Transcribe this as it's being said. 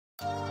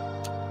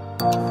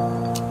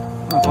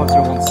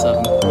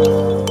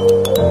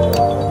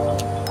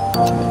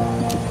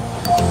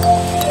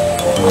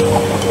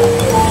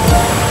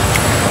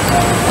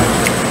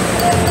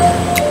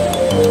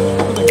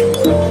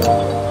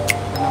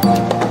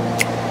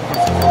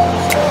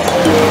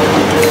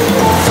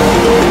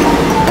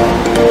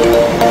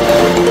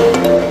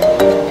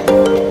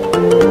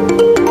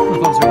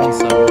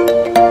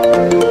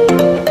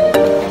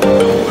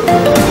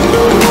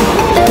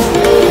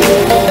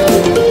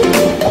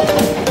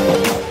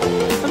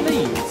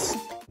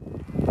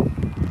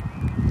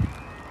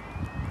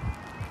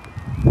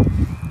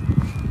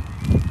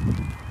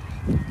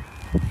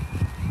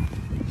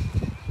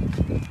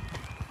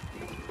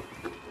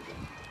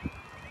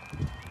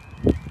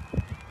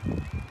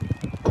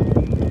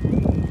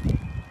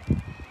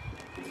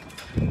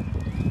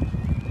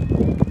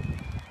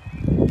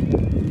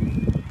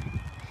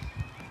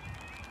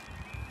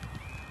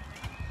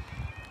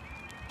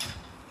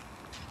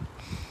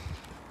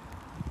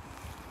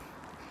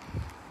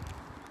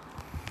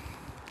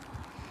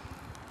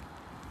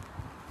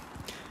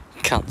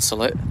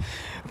Cancel it.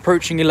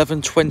 Approaching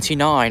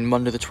 11:29,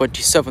 Monday the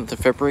 27th of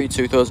February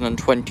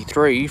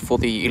 2023 for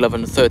the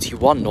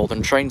 11:31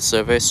 Northern train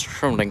service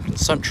from Lincoln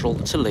Central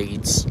to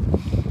Leeds.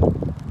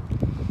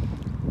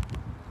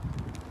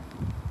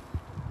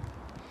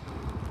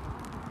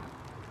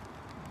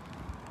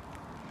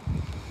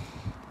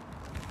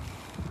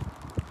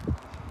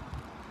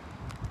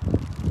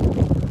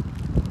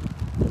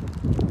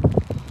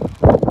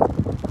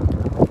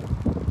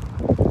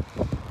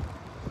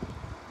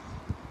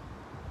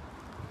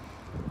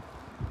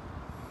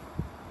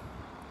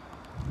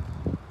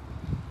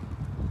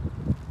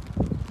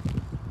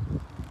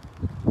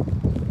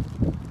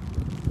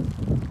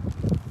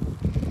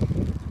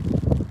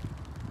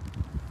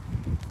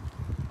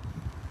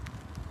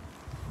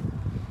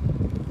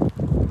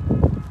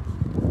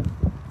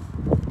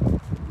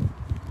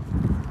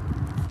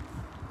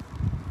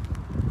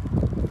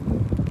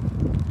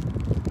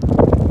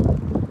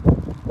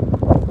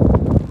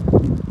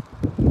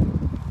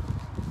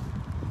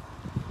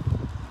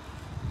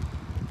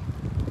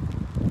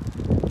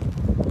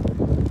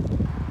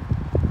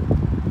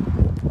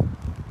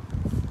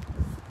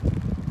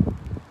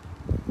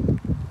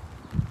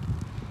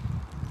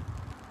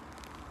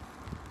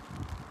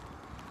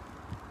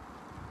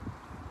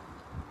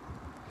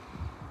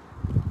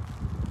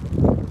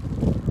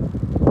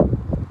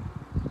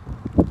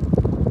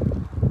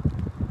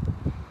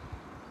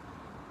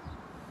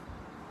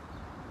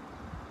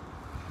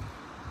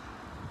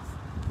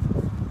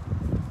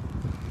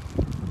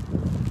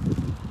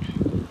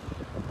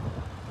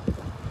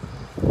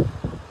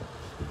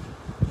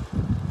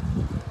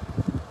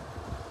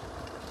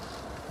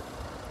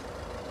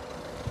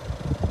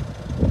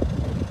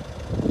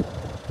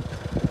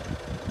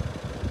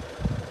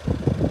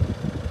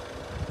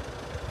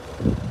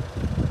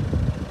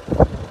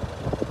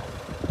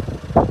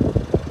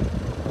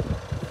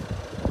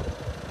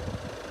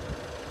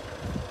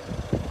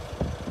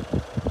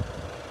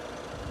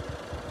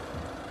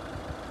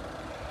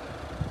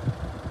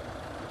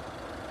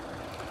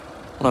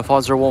 On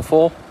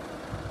 5014.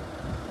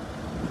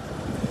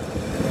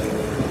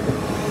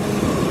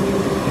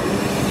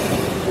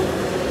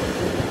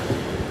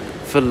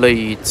 For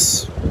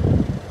Leeds.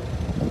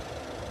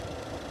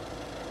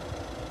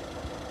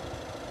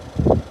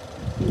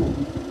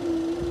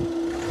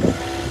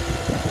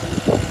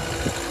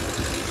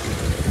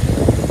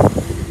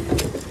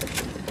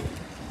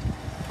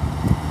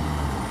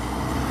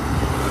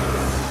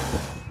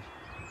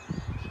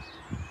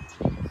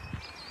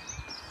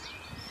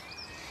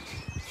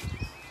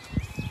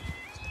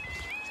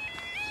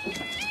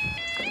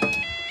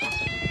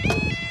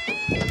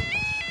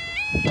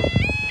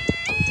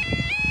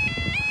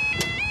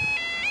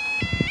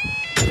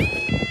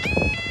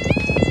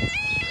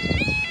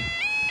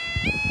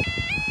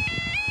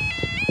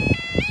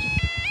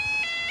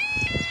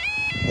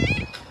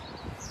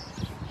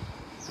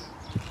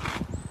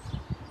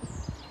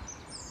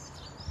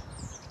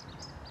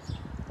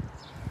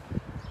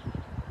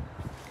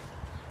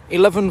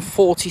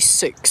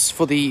 (11:46)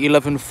 for the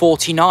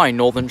 11:49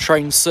 Northern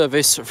train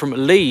service from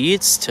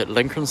Leeds to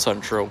Lincoln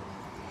Central.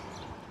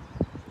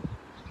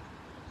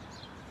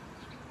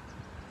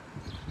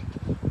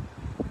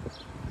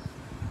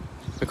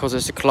 Because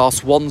it's a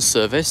Class 1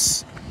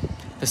 service,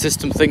 the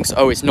system thinks,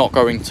 oh, it's not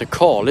going to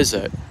call, is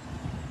it?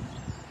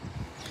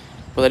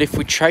 But then if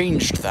we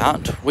changed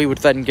that, we would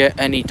then get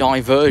any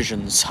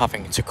diversions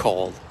having to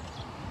call.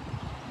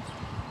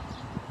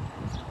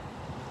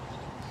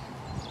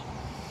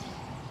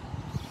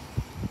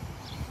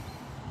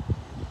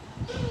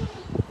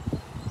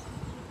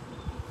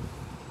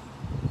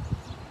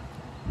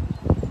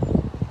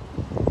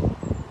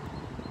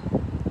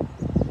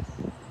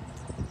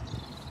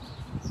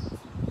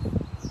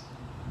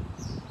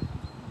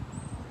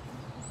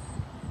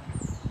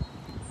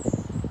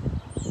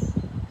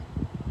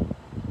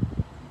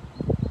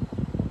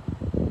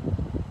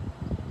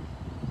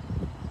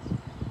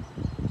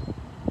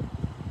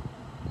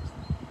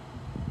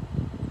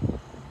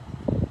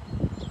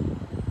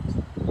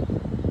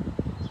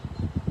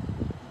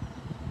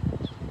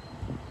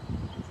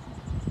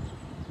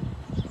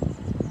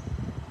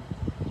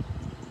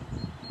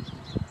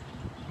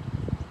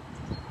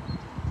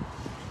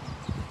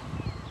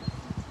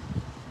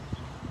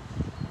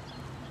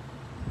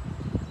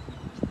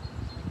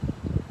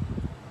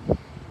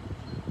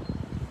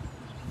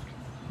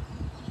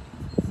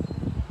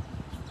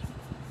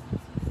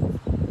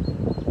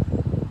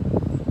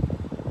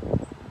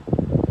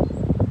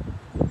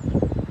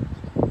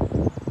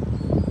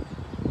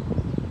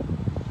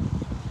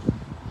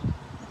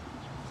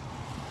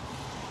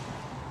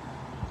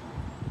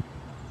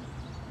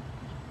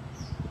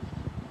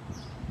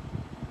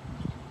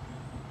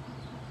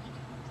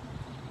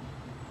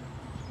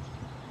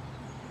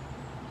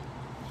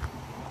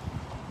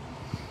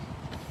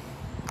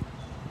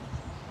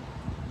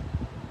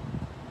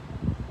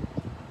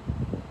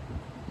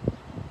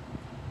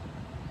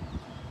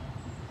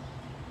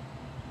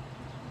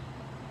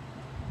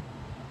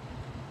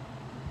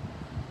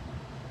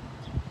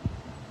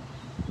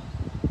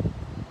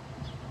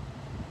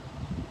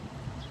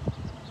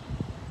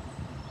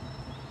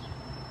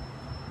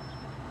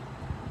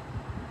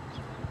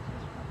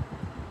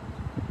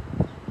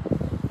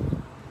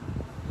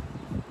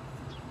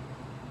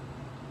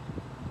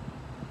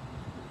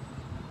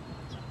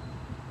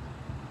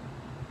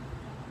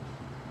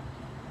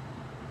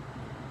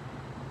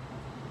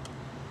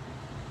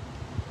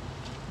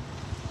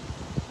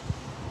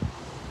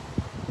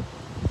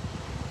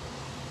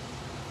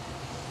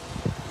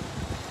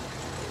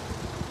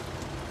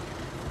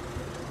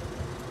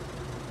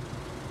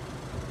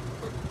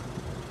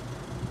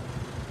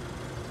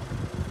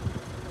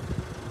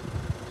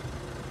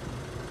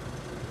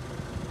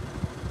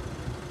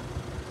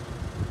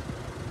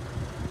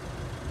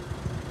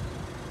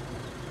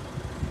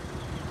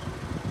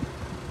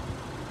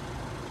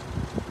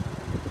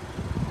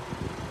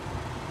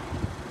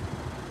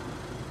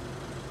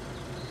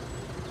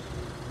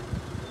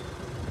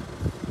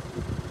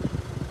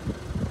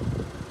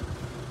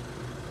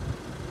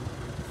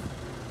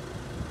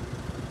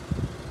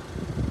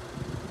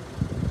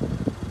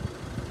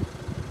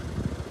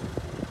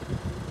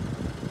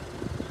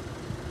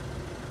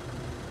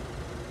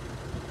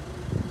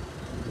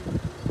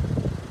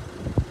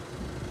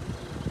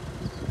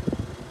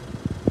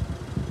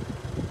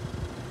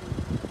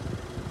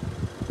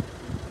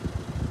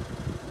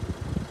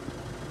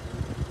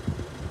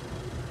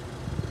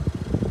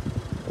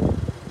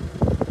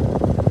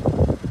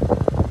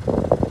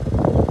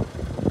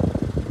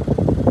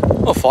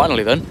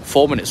 finally then,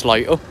 4 minutes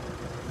later.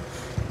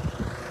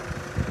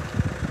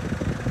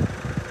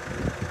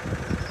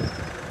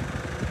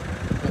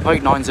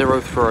 Plate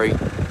 903.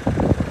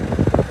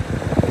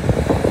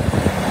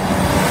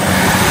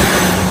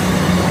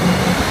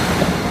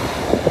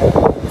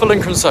 For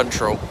Lincoln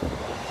Central.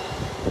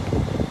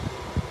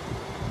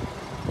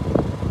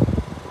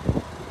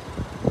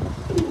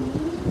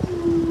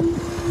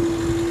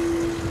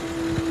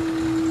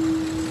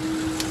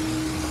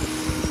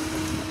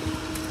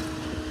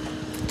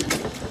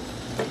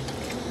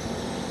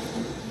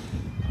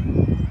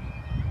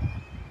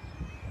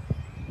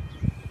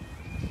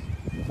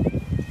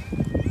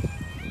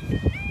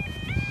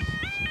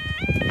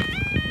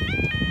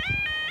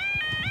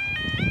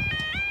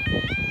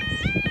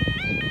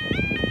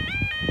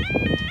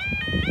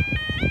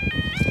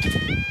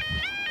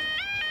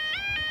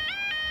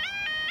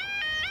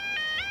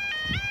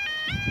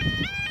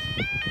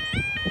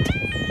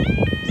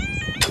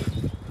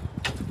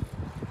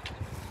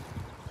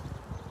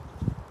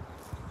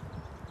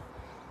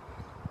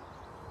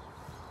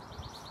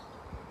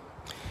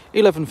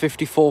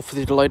 £11.54 for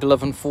the delayed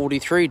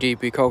 11.43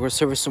 DB cargo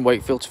service from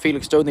Wakefield to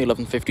Felixstowe, the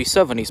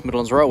 11.57 East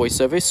Midlands Railway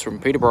service from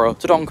Peterborough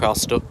to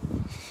Doncaster.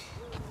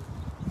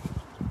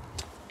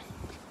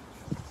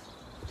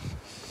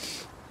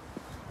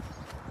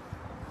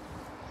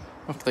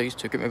 After these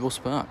two, get my bus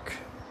back.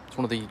 It's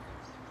one of the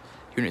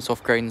units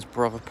off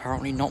Gainsborough have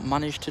apparently not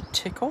managed to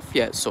tick off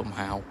yet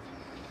somehow.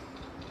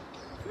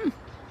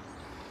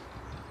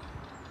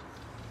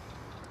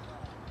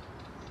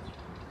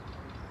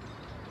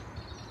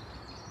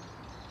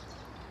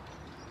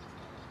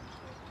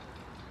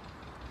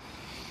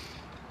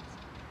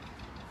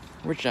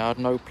 Originally I had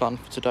no plan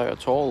for today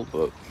at all,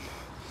 but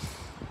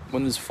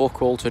when there's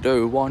fuck all to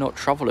do, why not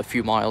travel a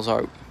few miles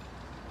out?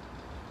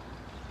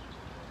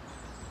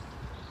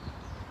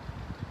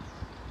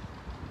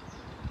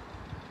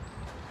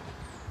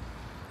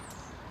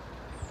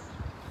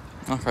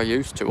 Like I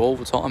used to all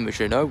the time, as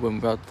you know,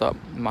 when we had that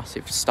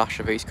massive stash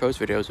of East Coast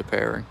videos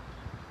appearing.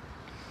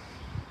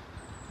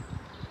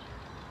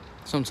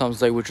 Sometimes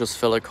they were just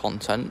filler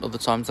content, other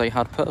times they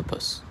had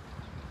purpose.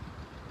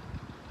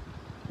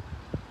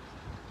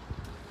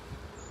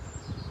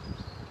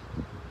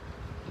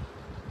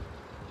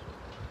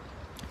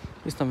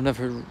 At least I've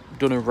never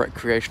done a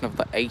recreation of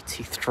the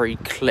 83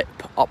 clip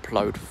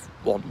upload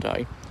one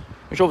day,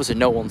 which obviously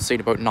no one's seen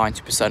about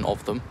 90%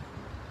 of them.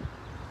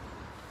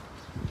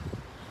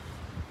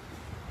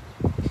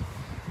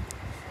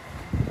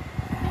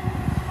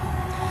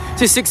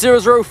 This is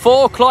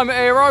 6004 Climate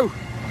Aero.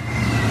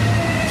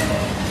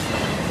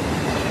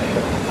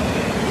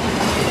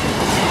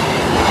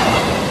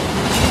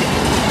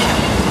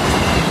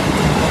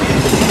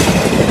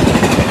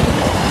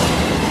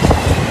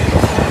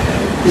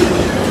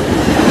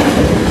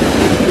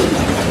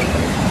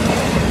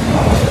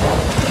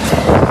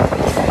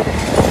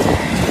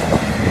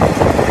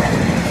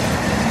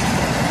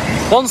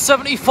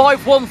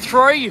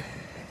 $175.13.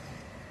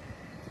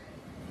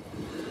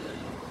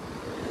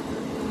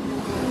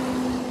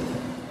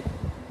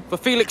 For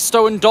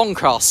Felixstowe and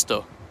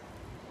Doncaster.